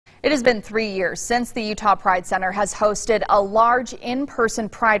It has been 3 years since the Utah Pride Center has hosted a large in-person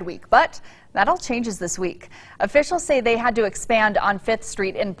Pride Week, but that all changes this week. Officials say they had to expand on 5th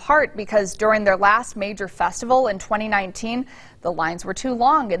Street in part because during their last major festival in 2019, the lines were too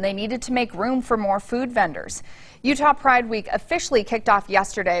long and they needed to make room for more food vendors. Utah Pride Week officially kicked off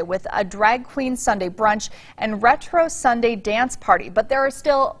yesterday with a Drag Queen Sunday brunch and Retro Sunday dance party, but there are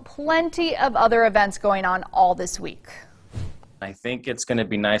still plenty of other events going on all this week. I think it's going to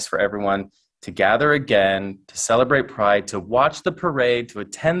be nice for everyone to gather again, to celebrate Pride, to watch the parade, to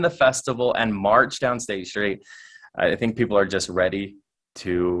attend the festival, and march down State Street. I think people are just ready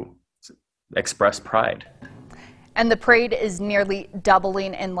to express pride. And the parade is nearly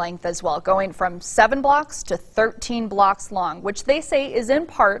doubling in length as well, going from 7 blocks to 13 blocks long, which they say is in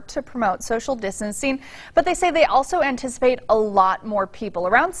part to promote social distancing. But they say they also anticipate a lot more people,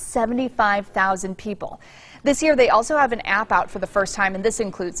 around 75,000 people. This year, they also have an app out for the first time, and this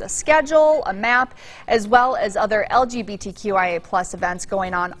includes a schedule, a map, as well as other LGBTQIA+ events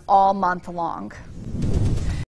going on all month long.